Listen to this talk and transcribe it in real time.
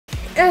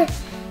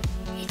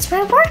It's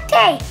my work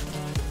day.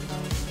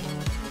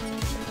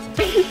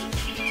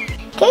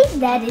 Okay,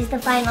 that is the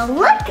final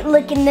look.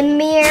 Look in the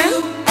mirror.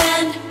 You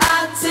and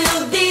I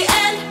till the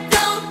end.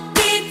 Don't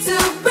need to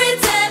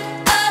pretend.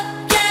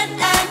 Again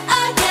and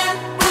again,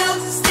 we'll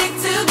stick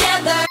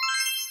together.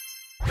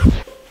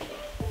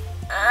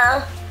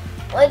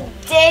 What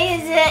day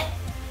is it?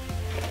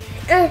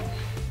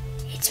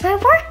 It's my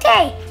work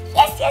day.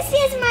 Yes,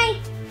 my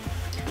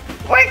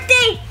work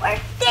day.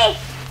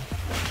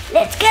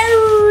 Let's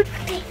go.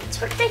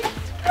 It's work day.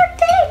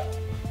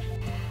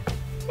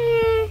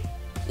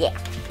 Yeah.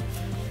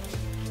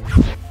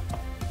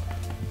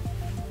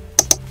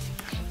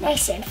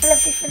 Nice and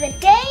fluffy for the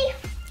day.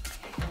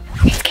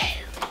 Let's go.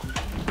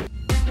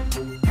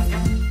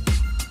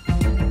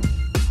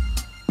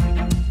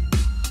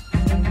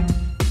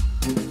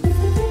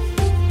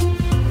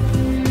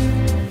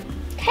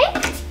 Okay,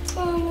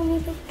 let me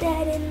put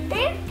that in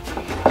there.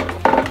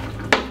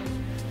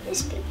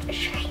 This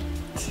paper's right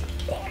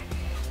there.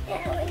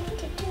 Now I need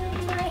to do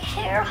my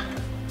hair.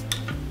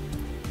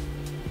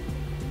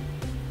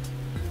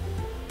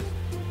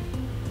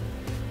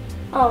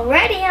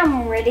 Alrighty,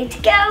 I'm ready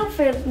to go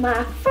for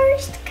my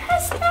first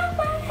customer.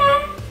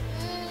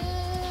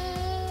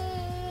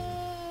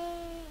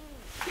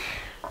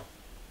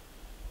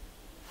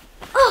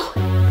 Oh,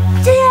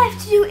 today I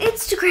have to do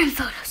Instagram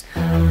photos.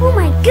 Oh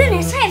my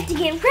goodness, I have to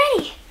get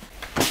ready.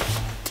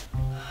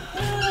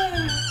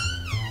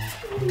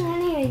 I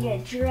need to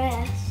get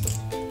dressed.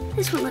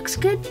 This one looks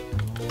good.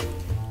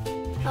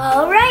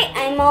 Alright,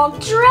 I'm all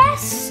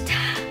dressed.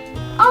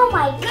 Oh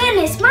my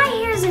goodness, my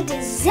hair is a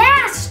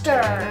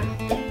disaster.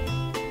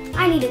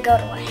 I need to go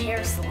to a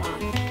hair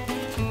salon.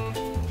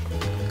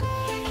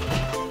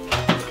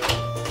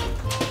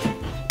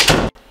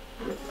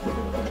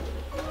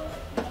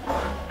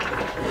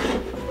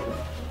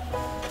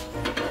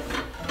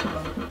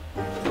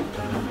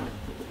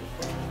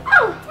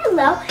 Oh,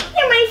 hello.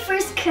 You're my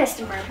first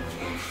customer.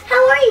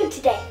 How are you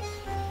today?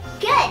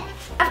 Good.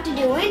 After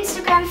doing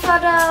Instagram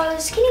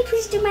photos, can you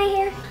please do my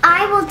hair?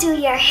 I will do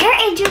your hair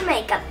and your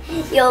makeup.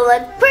 You'll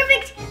look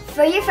perfect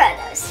for your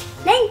photos.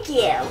 Thank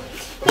you.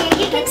 Here,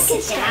 you can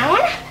sit down.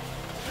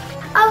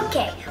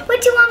 Okay, what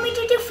do you want me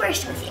to do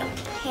first with you?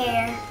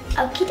 Hair.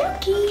 Okie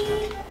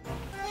dokie.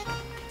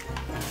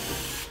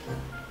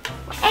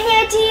 Any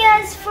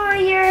ideas for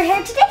your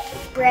hair today?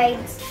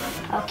 Braids.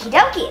 Okie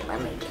dokie.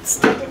 Let me get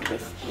started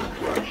with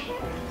your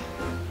hair.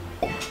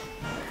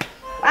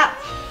 Wow.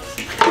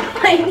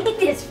 I need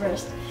this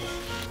first.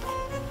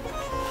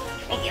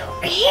 Bring it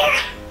over here.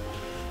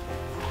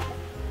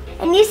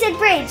 And you said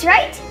braids,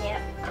 right?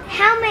 Yep.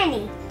 How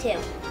many? 2.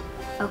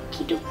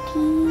 Okie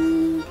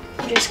dokie.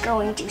 I'm just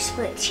going to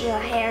split your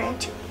hair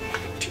into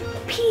 2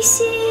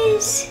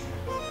 pieces.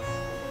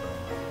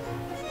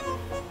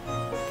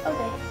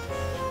 Okay.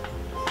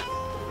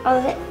 All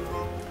of it.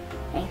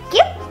 Thank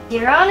you.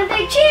 You're on a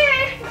big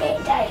chair.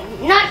 And I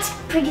am not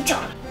pretty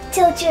tall.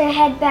 Tilt your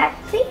head back,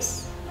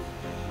 please.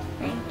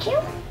 Thank you.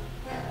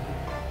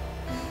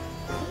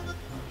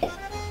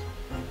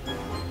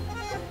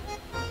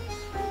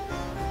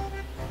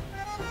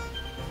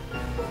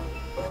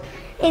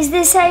 Is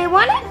this how you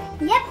want it?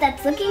 Yep,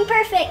 that's looking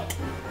perfect.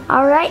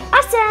 All right,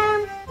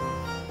 awesome.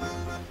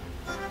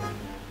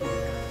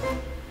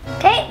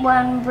 Okay,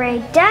 1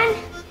 braid done.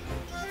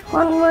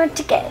 1 more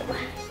to go.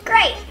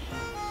 Great.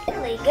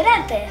 Really good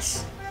at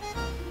this.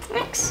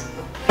 Next.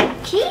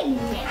 Okay,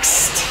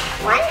 next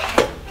one.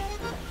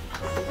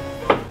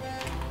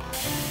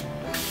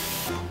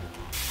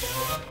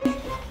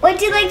 What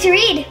do you like to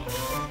read?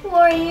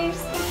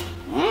 Warriors.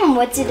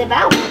 What's it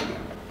about?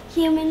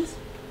 Humans.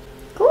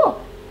 Cool.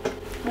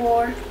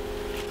 War.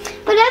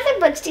 What other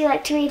books do you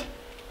like to read?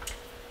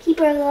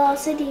 Keeper of the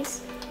Lost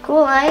Cities.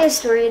 Cool, I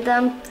used to read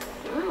them.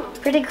 Oh.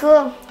 Pretty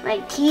cool.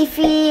 Like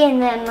Keefy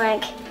and then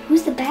like...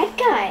 Who's the bad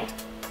guy?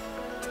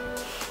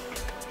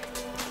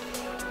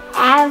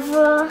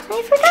 Avril.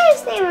 I forgot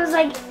his name. It was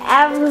like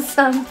Avril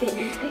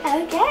something.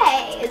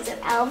 Okay. Is it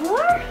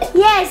Alvor?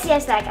 Yes,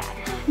 that guy.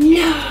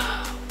 No.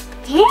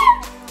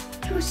 Yeah?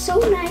 He was so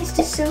nice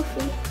to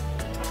Sophie.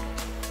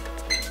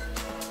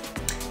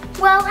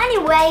 Well,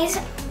 anyways,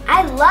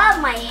 I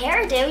love my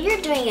hairdo. You're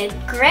doing a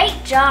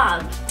great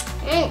job.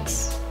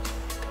 Thanks.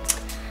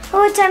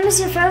 Well, what time is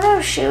your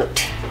photo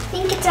shoot? I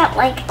think it's at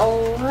like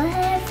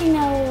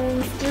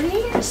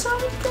 11:03 or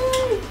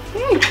something.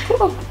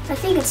 Cool. I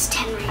think it's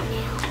 10 right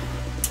now.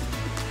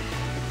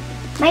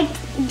 Mike,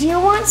 do you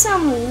want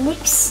some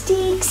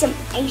lipstick, some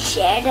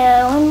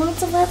eyeshadow, and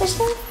lots of other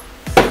stuff?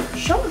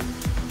 Sure.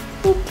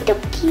 Okie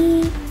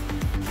dokie.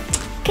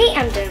 Okay,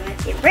 I'm done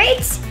with your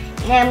braids.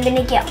 Now I'm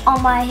gonna get all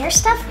my hair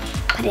stuff,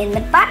 put it in the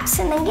box,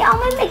 and then get all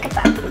my makeup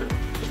out. Do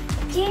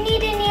you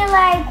need any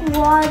like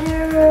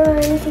water or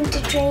anything to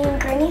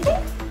drink or anything?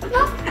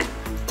 No?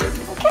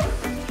 Okay.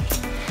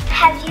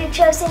 Have you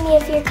chosen any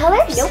of your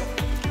colors? Nope.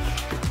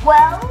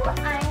 Well,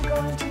 I'm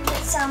going to put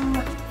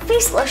some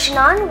face lotion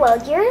on while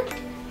you're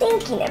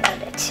thinking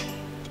about it.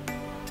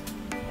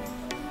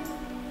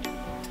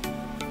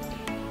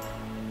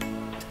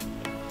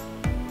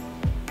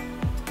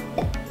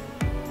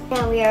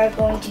 Now we are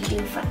going to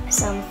do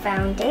some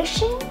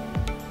foundation.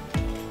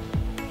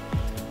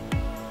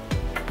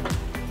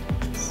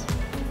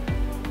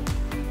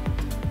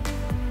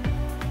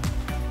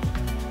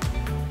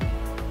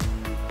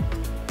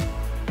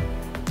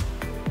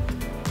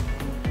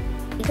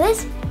 Good.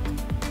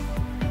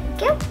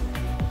 Go.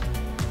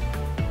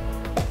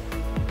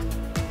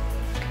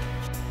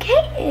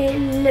 Okay, it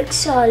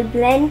looks all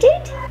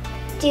blended.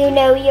 Do you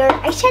know your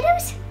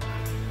eyeshadows?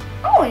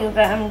 Oh,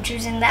 I'm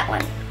choosing that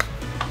one.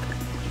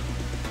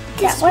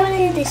 This one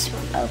and this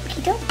one.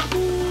 Okie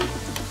dokie.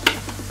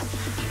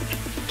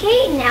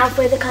 Okay, now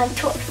for the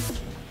contour.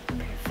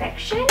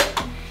 Perfection.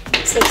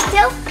 Stay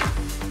still.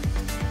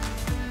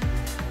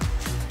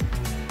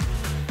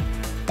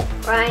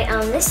 Right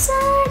on this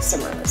side,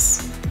 same on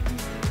this.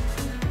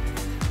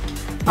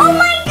 Oh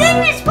my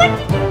goodness, what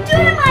did you do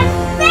to my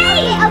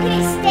face? Okay,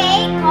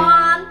 stay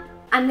calm.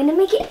 I'm gonna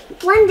make it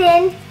blend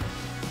in.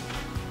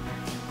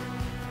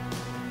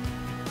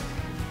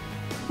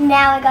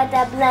 Now I got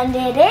that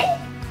blended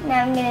in.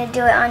 Now I'm gonna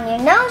do it on your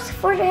nose,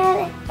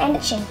 forehead,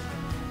 and chin.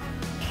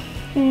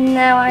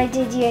 Now I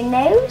did your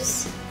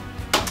nose.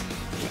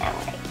 Now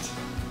right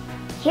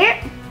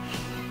here.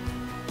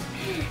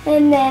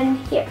 And then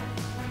here.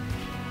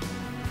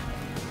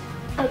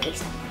 Okay,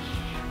 so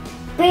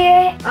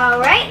we're all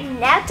right.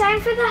 Now time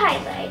for the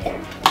highlighter.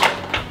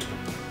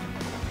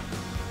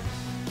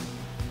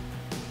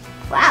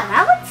 Wow,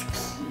 that looks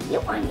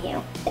cute on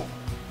you.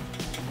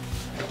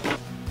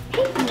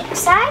 Okay, next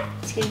side.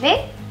 Excuse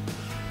me.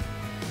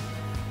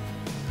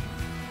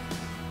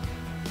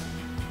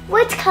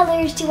 What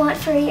colors do you want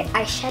for your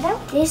eyeshadow?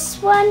 This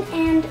one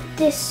and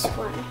this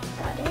one.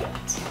 Got it.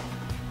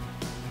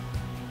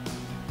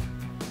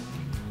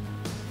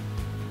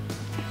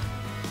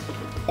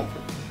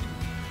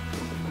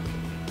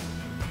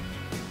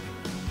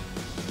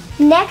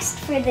 Next,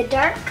 for the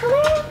dark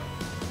color,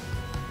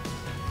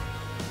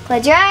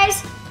 close your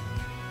eyes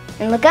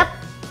and look up.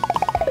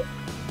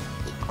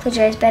 Close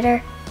your eyes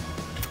better.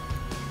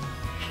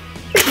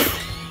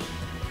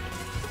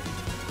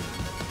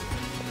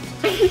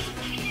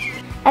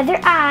 Other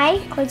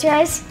eye, close your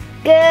eyes.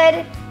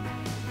 Good.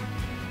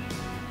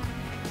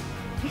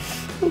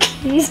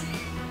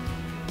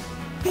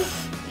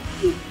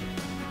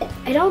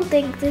 I don't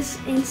think this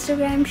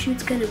Instagram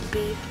shoot's gonna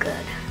be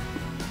good.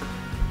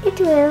 It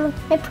will,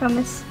 I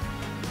promise.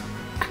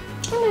 I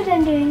know what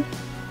I'm doing.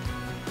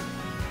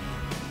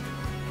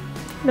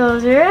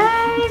 Close your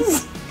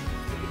eyes.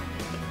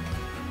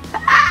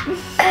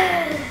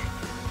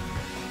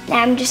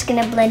 Now I'm just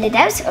gonna blend it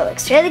out so it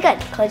looks really good.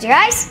 Close your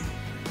eyes.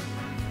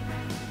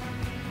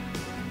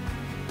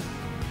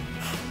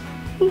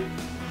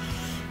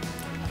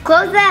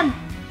 Close them.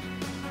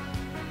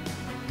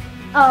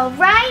 All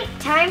right,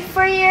 time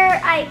for your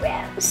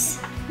eyebrows.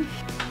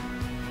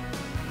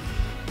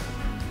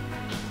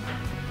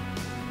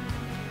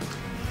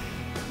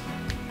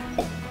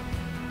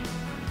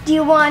 Do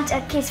you want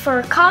a kiss for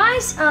a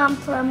cause,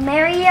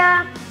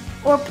 plumeria,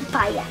 or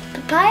papaya?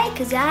 Papaya,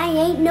 cause I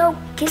ain't no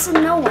kissing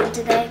no one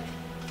today.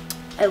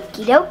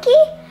 Okie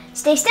dokie.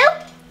 Stay still.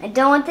 I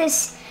don't want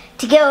this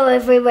to go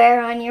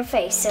everywhere on your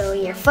face, so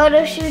your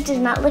photo shoot does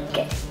not look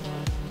good.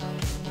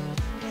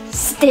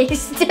 Stay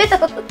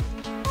still.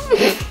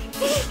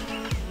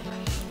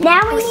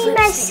 Now we need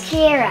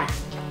mascara.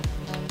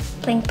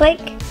 Blink,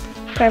 blink.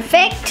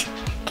 Perfect.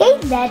 Okay,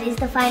 that is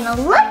the final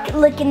look.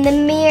 Look in the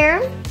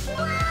mirror.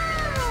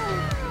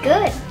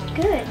 Good,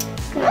 good,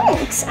 good.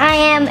 Thanks. I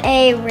am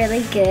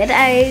really good.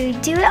 I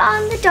do it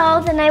on the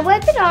doll, then I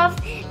wipe it off.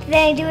 Then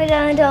I do it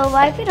on the doll,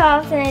 wipe it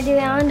off. Then I do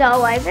it on the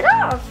doll, wipe it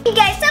off. Thank you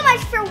guys so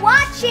much for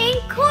watching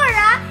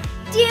Cora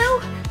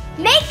do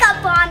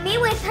makeup on me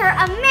with her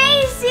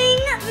amazing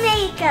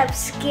makeup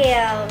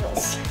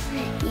skills.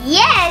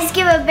 Yes,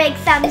 give a big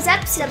thumbs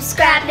up,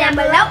 subscribe down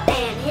below,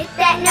 and hit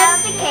that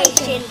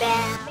notification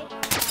bell.